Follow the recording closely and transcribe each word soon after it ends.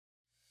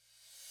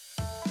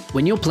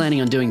When you're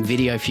planning on doing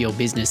video for your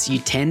business, you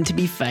tend to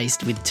be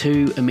faced with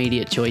two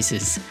immediate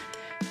choices.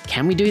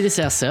 Can we do this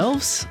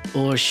ourselves,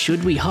 or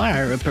should we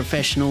hire a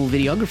professional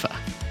videographer?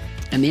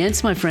 And the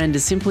answer, my friend,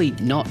 is simply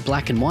not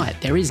black and white.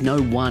 There is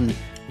no one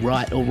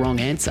right or wrong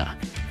answer.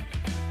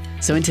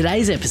 So in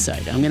today's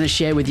episode, I'm going to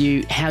share with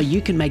you how you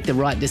can make the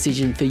right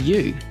decision for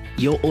you,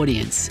 your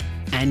audience,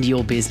 and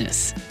your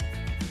business.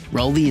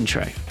 Roll the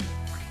intro.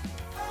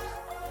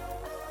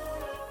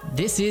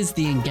 This is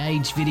the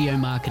Engage Video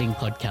Marketing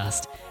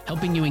Podcast,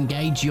 helping you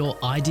engage your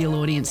ideal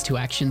audience to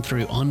action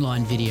through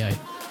online video.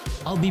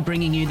 I'll be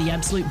bringing you the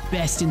absolute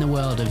best in the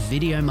world of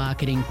video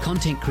marketing,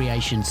 content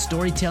creation,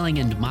 storytelling,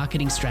 and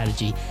marketing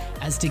strategy,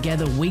 as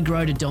together we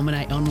grow to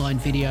dominate online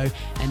video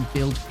and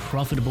build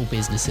profitable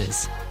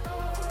businesses.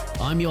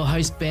 I'm your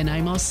host, Ben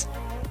Amos.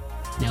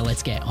 Now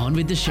let's get on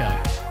with the show.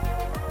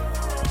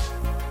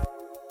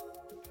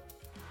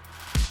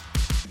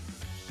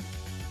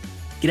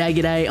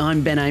 G'day,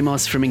 I'm Ben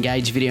Amos from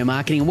Engage Video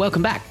Marketing, and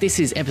welcome back. This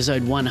is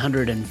episode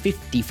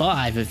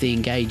 155 of the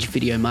Engage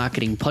Video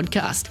Marketing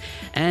Podcast,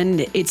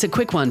 and it's a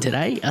quick one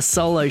today, a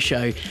solo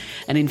show.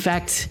 And in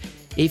fact,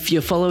 if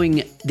you're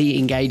following the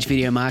Engage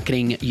Video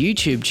Marketing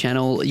YouTube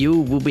channel, you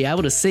will be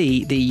able to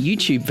see the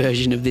YouTube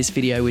version of this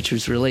video, which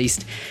was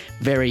released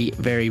very,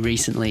 very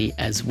recently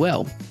as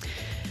well.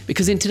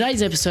 Because in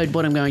today's episode,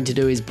 what I'm going to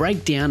do is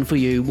break down for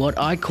you what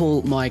I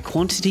call my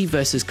quantity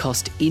versus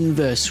cost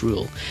inverse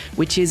rule,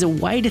 which is a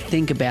way to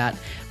think about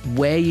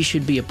where you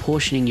should be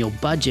apportioning your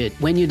budget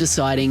when you're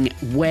deciding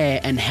where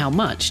and how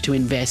much to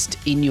invest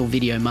in your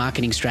video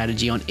marketing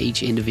strategy on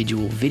each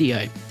individual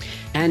video.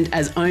 And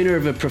as owner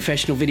of a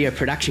professional video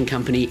production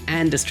company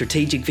and a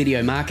strategic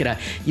video marketer,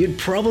 you'd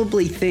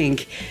probably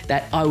think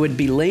that I would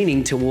be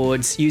leaning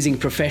towards using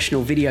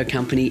professional video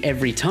company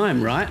every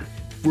time, right?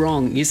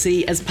 Wrong. You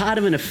see, as part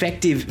of an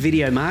effective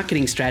video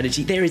marketing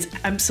strategy, there is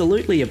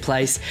absolutely a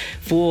place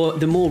for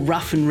the more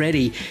rough and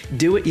ready,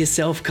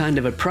 do-it-yourself kind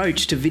of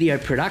approach to video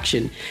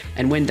production.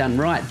 And when done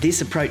right, this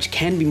approach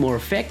can be more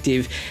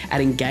effective at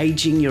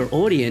engaging your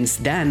audience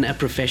than a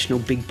professional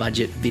big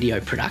budget video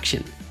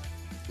production.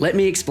 Let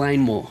me explain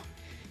more.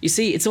 You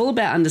see, it's all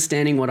about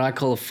understanding what I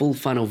call a full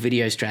funnel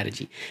video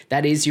strategy.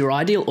 That is, your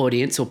ideal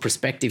audience or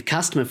prospective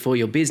customer for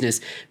your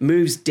business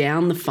moves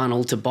down the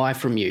funnel to buy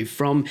from you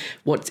from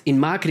what in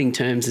marketing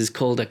terms is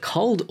called a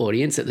cold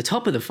audience at the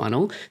top of the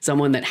funnel,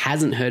 someone that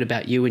hasn't heard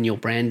about you and your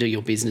brand or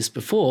your business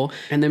before,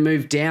 and they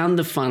move down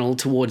the funnel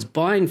towards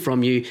buying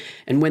from you,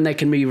 and when they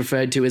can be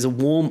referred to as a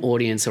warm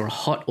audience or a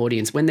hot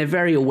audience, when they're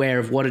very aware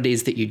of what it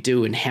is that you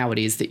do and how it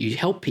is that you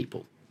help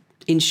people.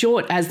 In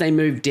short, as they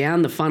move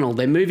down the funnel,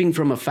 they're moving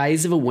from a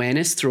phase of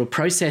awareness through a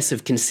process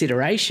of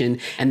consideration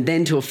and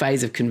then to a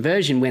phase of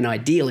conversion when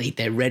ideally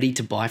they're ready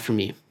to buy from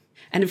you.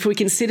 And if we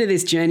consider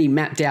this journey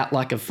mapped out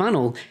like a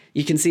funnel,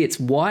 you can see it's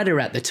wider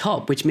at the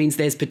top, which means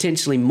there's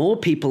potentially more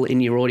people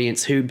in your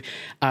audience who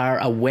are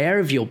aware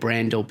of your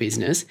brand or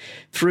business,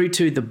 through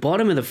to the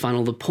bottom of the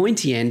funnel, the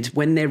pointy end,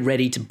 when they're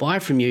ready to buy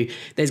from you,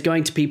 there's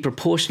going to be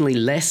proportionally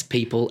less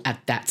people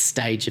at that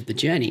stage of the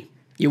journey.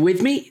 You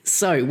with me?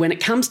 So when it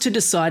comes to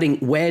deciding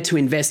where to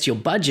invest your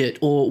budget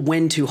or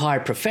when to hire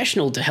a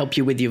professional to help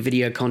you with your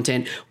video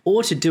content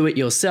or to do it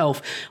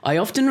yourself, I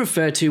often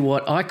refer to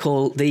what I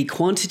call the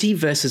quantity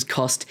versus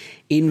cost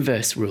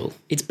inverse rule.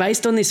 It's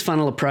based on this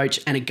funnel approach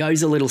and it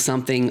goes a little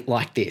something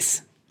like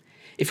this.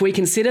 If we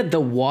consider the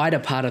wider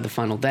part of the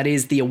funnel, that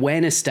is the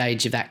awareness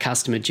stage of that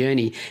customer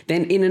journey,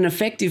 then in an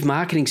effective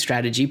marketing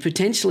strategy,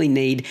 potentially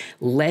need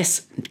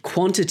less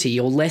quantity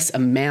or less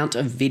amount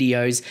of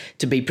videos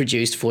to be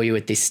produced for you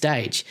at this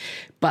stage.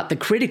 But the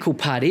critical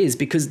part is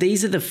because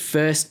these are the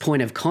first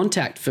point of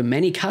contact for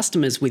many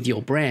customers with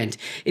your brand.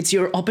 It's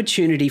your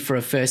opportunity for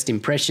a first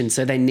impression,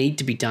 so they need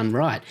to be done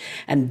right.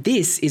 And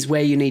this is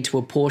where you need to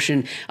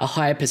apportion a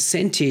higher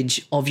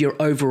percentage of your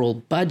overall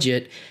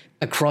budget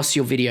across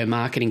your video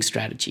marketing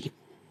strategy.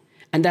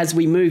 And as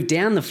we move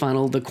down the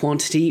funnel, the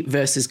quantity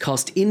versus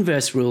cost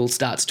inverse rule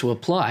starts to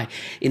apply.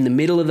 In the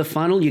middle of the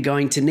funnel, you're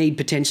going to need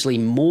potentially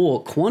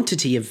more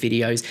quantity of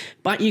videos,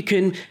 but you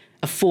can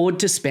afford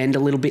to spend a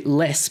little bit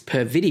less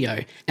per video.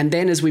 And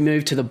then as we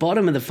move to the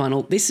bottom of the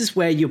funnel, this is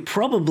where you're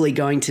probably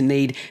going to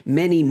need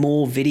many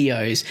more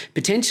videos,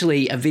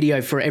 potentially a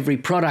video for every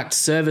product,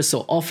 service,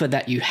 or offer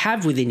that you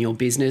have within your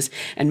business,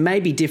 and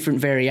maybe different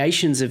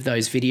variations of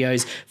those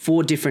videos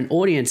for different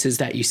audiences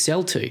that you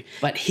sell to.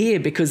 But here,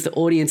 because the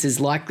audience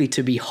is likely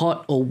to be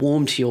hot or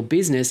warm to your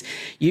business,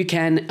 you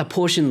can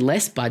apportion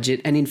less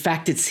budget. And in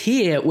fact, it's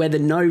here where the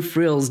no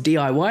frills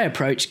DIY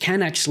approach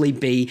can actually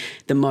be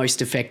the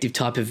most effective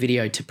type of video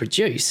to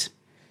produce.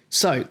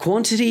 So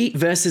quantity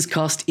versus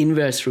cost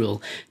inverse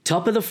rule.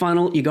 Top of the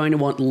funnel, you're going to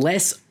want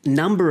less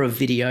number of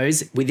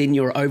videos within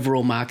your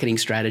overall marketing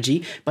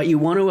strategy, but you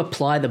want to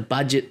apply the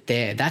budget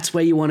there. That's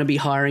where you want to be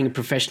hiring a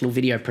professional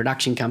video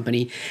production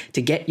company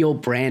to get your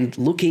brand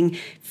looking,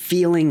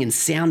 feeling, and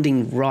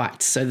sounding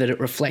right so that it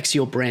reflects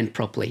your brand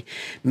properly.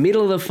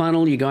 Middle of the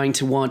funnel, you're going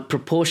to want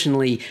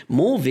proportionally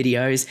more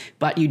videos,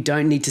 but you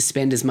don't need to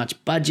spend as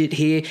much budget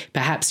here.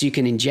 Perhaps you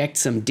can inject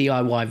some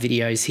DIY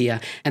videos here.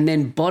 And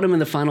then bottom of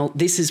the funnel,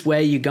 this is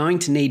where you're going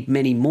to need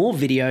many more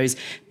videos,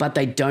 but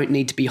they don't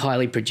need to be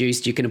highly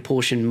produced. You can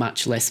apportion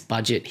much less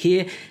budget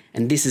here.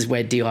 And this is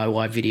where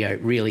DIY video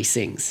really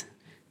sings.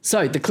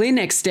 So the clear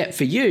next step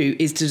for you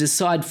is to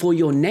decide for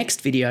your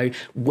next video,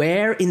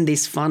 where in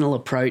this funnel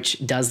approach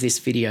does this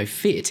video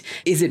fit?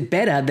 Is it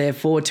better,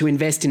 therefore, to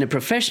invest in a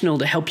professional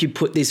to help you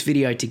put this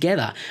video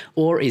together?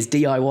 Or is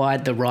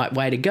DIY the right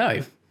way to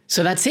go?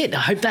 So that's it. I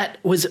hope that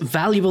was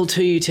valuable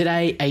to you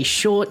today. A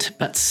short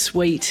but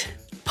sweet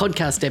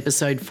podcast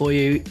episode for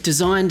you,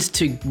 designed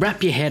to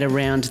wrap your head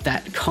around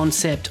that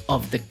concept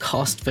of the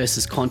cost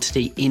versus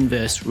quantity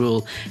inverse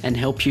rule and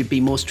help you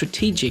be more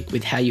strategic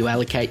with how you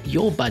allocate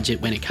your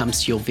budget when it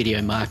comes to your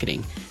video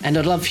marketing. And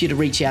I'd love for you to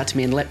reach out to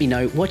me and let me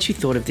know what you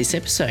thought of this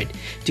episode.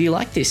 Do you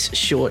like this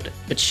short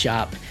but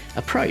sharp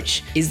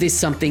approach? Is this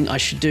something I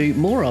should do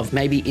more of,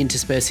 maybe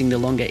interspersing the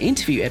longer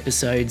interview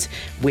episodes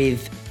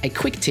with a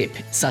quick tip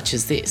such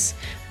as this?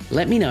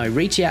 Let me know.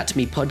 Reach out to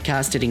me,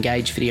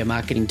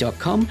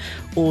 podcast@engagevideomarketing.com,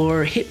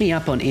 or hit me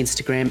up on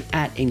Instagram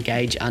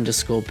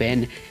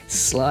 @engage_Ben.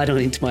 Slide on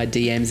into my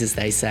DMs, as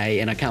they say,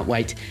 and I can't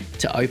wait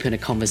to open a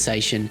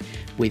conversation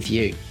with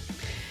you.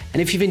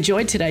 And if you've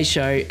enjoyed today's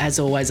show, as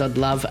always, I'd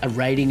love a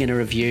rating and a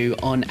review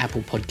on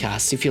Apple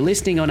Podcasts. If you're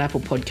listening on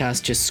Apple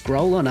Podcasts, just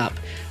scroll on up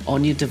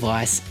on your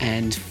device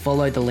and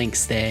follow the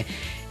links there.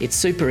 It's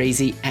super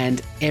easy,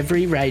 and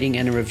every rating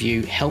and a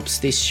review helps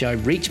this show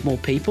reach more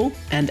people.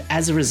 And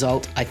as a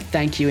result, I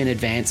thank you in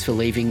advance for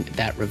leaving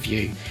that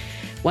review.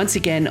 Once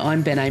again,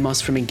 I'm Ben Amos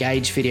from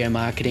Engage Video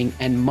Marketing,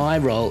 and my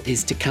role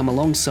is to come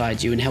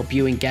alongside you and help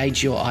you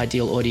engage your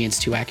ideal audience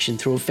to action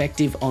through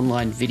effective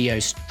online video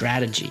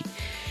strategy.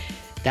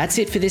 That's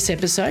it for this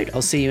episode.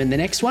 I'll see you in the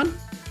next one.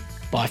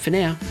 Bye for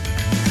now.